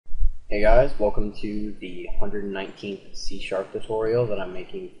Hey guys, welcome to the 119th C# tutorial that I'm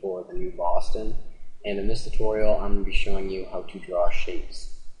making for the new Boston. And in this tutorial, I'm going to be showing you how to draw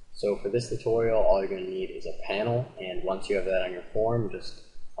shapes. So for this tutorial, all you're going to need is a panel, and once you have that on your form, just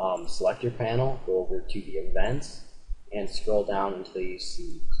select your panel, go over to the events, and scroll down until you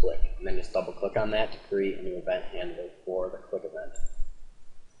see click. And then just double click on that to create a new event handler for the click event.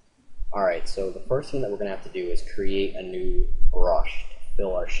 Alright, so the first thing that we're going to have to do is create a new brush to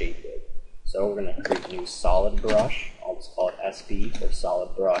fill our shape with. So we're going to create a new solid brush. I'll just call it SP for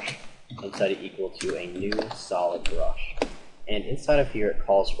solid brush, and set it equal to a new solid brush. And inside of here it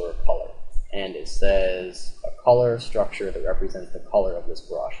calls for a color. And it says a color structure that represents the color of this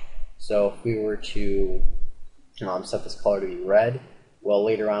brush. So if we were to set this color to be red, well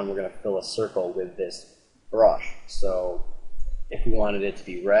later on we're going to fill a circle with this brush. So if we wanted it to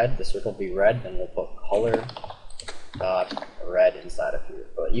be red, the circle to be red, then we'll put color dot red inside of here.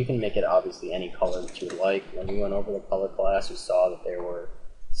 But you can make it obviously any color that you would like. When we went over the color class, we saw that there were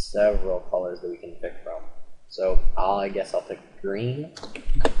several colors that we can pick from. So I guess I'll pick green,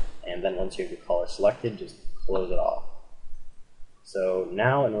 and then once you have your color selected, just close it off. So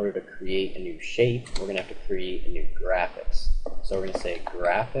now in order to create a new shape, we're going to have to create a new graphics. So we're going to say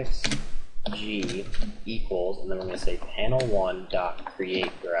graphics G equals, and then we're going to say panel1 dot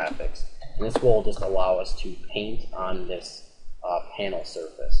create graphics. And this will just allow us to paint on this panel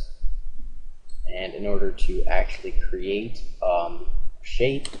surface. And in order to actually create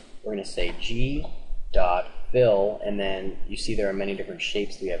shape, we're going to say G dot fill, and then you see there are many different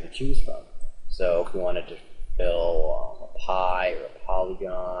shapes that we have to choose from. So if we wanted to fill a pie or a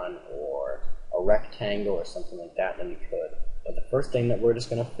polygon or a rectangle or something like that, then we could. But the first thing that we're just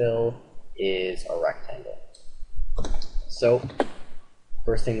going to fill is a rectangle. So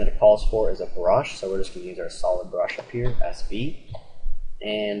first thing that it calls for is a brush, so we're just going to use our solid brush up here, SV.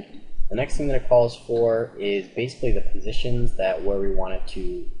 And the next thing that it calls for is basically the positions that where we want it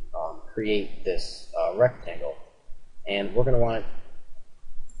to create this rectangle. And we're going to want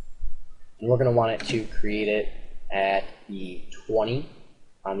it to create it at the 20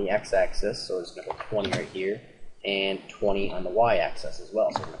 on the x-axis, so we're just going to put 20 right here, and 20 on the y-axis as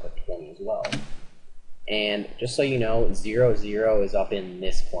well, so we're going to put 20 as well. And just so you know, 0, 0 is up in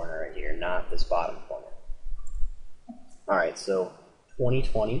this corner right here, not this bottom corner. Alright, so 20,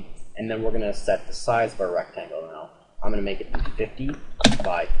 20, and then we're going to set the size of our rectangle now. I'm going to make it 50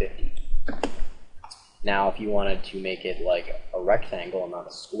 by 50. Now, if you wanted to make it like a rectangle and not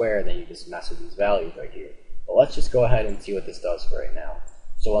a square, then you just mess with these values right here. But let's just go ahead and see what this does for right now.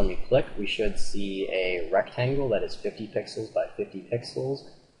 So when we click, we should see a rectangle that is 50 pixels by 50 pixels,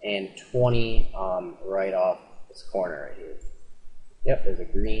 and 20 right off this corner right here. Yep, there's a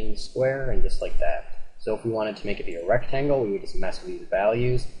green square, and just like that. So if we wanted to make it be a rectangle, we would just mess with these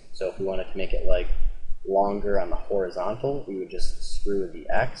values. So if we wanted to make it like longer on the horizontal, we would just screw with the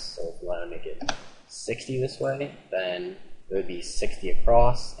X. So if we wanted to make it 60 this way, then it would be 60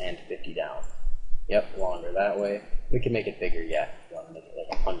 across and 50 down. Yep, longer that way. We can make it bigger yet. If we want to make it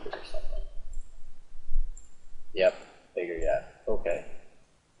like 100 or something. Yep, bigger yet. Okay.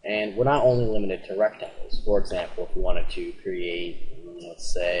 And we're not only limited to rectangles. For example, if we wanted to create,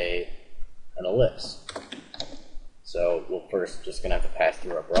 let's say, an ellipse. So we're first just going to have to pass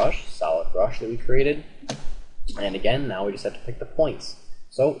through our brush, solid brush that we created. And again, now we just have to pick the points.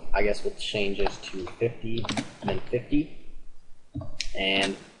 So I guess we'll change this to 50 and then 50.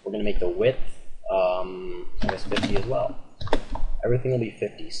 And we're going to make the width, I guess 50 as well. Everything will be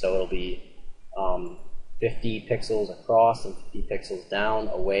 50, so it'll be 50 pixels across and 50 pixels down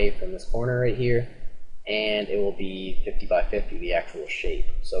away from this corner right here, and it will be 50 by 50, the actual shape.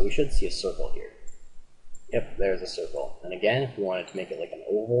 So we should see a circle here. Yep, there's a circle. And again, if we wanted to make it like an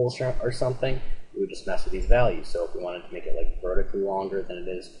oval or something, we would just mess with these values. So if we wanted to make it like vertically longer than it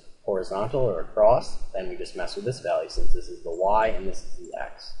is horizontal or across, then we just mess with this value, since this is the Y and this is the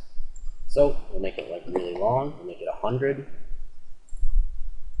X. So we'll make it like really long, we'll make it 100.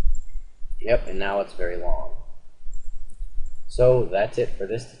 Yep, and now it's very long. So that's it for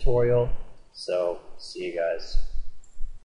this tutorial. So see you guys.